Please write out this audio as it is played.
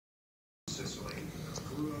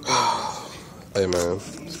Hey man,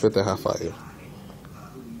 spit that high fire.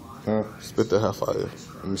 Huh? Spit that high fire.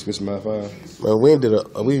 Let me spit some high fire. Man, we ain't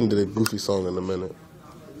did a goofy song in a minute.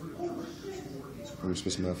 Let me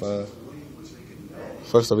spit some high fire.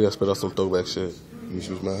 First off, we gotta spit out some throwback shit. Let me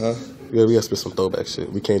spit my huh? Yeah, we gotta spit some throwback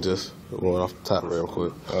shit. We can't just roll it off the top real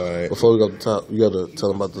quick. Alright. Before we go to the top, you gotta tell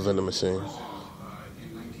them about the vending machine.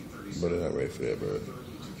 But they're not ready for that, bro.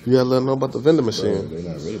 You gotta let them know about the vending Bro, machine.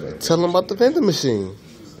 they're not ready about it. Tell them about the vending machine.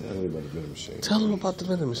 They're not ready about the vending machine. Tell them about the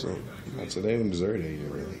vending machine. I said they don't deserve that yet,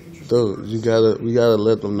 bro. Dude, we gotta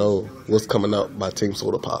let them know what's coming out by Team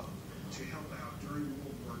Soda Pop.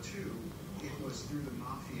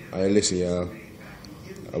 Alright, listen, y'all.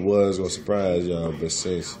 I was gonna surprise y'all, but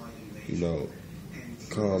since,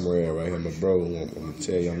 Comrade right here, my bro, I'm gonna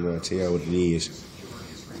tell y'all what it is.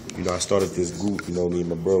 I started this group, me and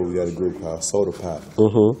my bro, we got a group called Soda Pop.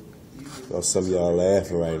 Mm-hmm. Some of y'all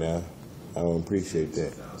laughing right now. I don't appreciate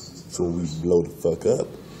that. So when we blow the fuck up,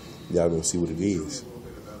 y'all gonna see what it is.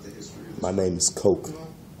 My name is Coke.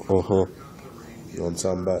 Mm-hmm. You know what I'm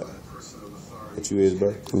talking about? What you is,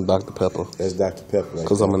 bro? I'm Dr. Pepper. That's Dr. Pepper. Right?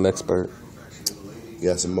 Because I'm an expert. We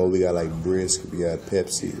got some more. We got like Brisk. We got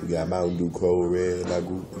Pepsi. We got Mountain Dew Cold Red in our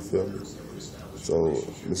group. You feel me? So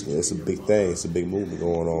it's a big thing. It's a big movement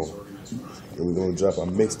going on. And we're gonna drop our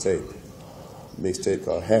mixtape. Mixtape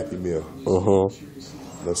called Happy Meal.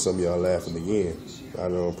 Mm-hmm. I know some of y'all laughing again. I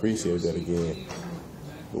don't appreciate that again.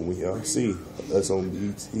 But when y'all see us on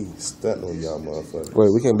BET, stunting on y'all motherfuckers. Wait,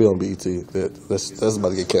 we can't be on BET. That's about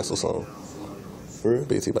to get canceled soon. For real?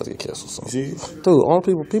 BET about to get canceled soon. See? Dude, all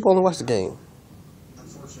people only watch the game.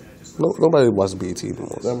 Nobody watches BET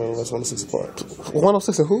anymore. That man, that's 106 Park.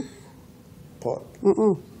 106 and who? Park.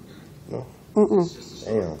 Mm-mm. No? Mm-mm.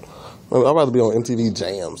 Damn. I'd rather be on MTV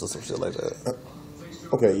Jams or some shit like that.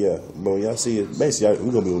 Okay, yeah. But when y'all see it, basically,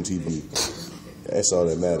 we're going to be on TV. That's all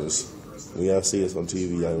that matters. When y'all see us on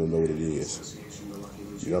TV, y'all don't know what it is.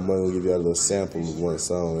 I'm going to give y'all a little sample of one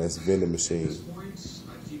song. That's Vending Machine.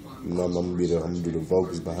 I'm going to do the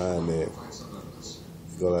vocals behind that.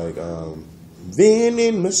 Go like,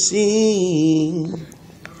 Vending Machine.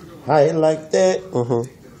 How you like that? Mm-hmm.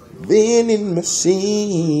 Vending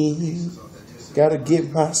Machine. Gotta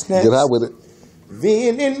get my snacks. Get out with it.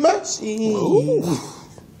 Vending Machine. Ooh.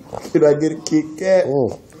 Could I get a Kit Kat?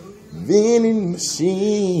 Vending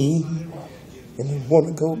Machine. And I want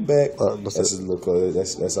to go back.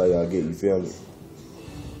 That's how y'all get, you feel me?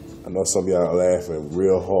 I know some of y'all are laughing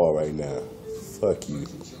real hard right now. Fuck you.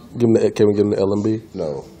 Can we give him the LMB?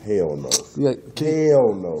 No. Hell no. Yeah,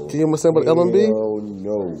 hell no. Can you give him a sample of LMB? Hell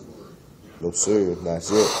no. No, sir. Not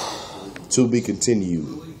yet. To be continued.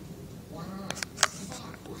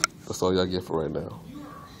 That's all y'all get for right now.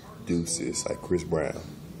 Deuces like Chris Brown.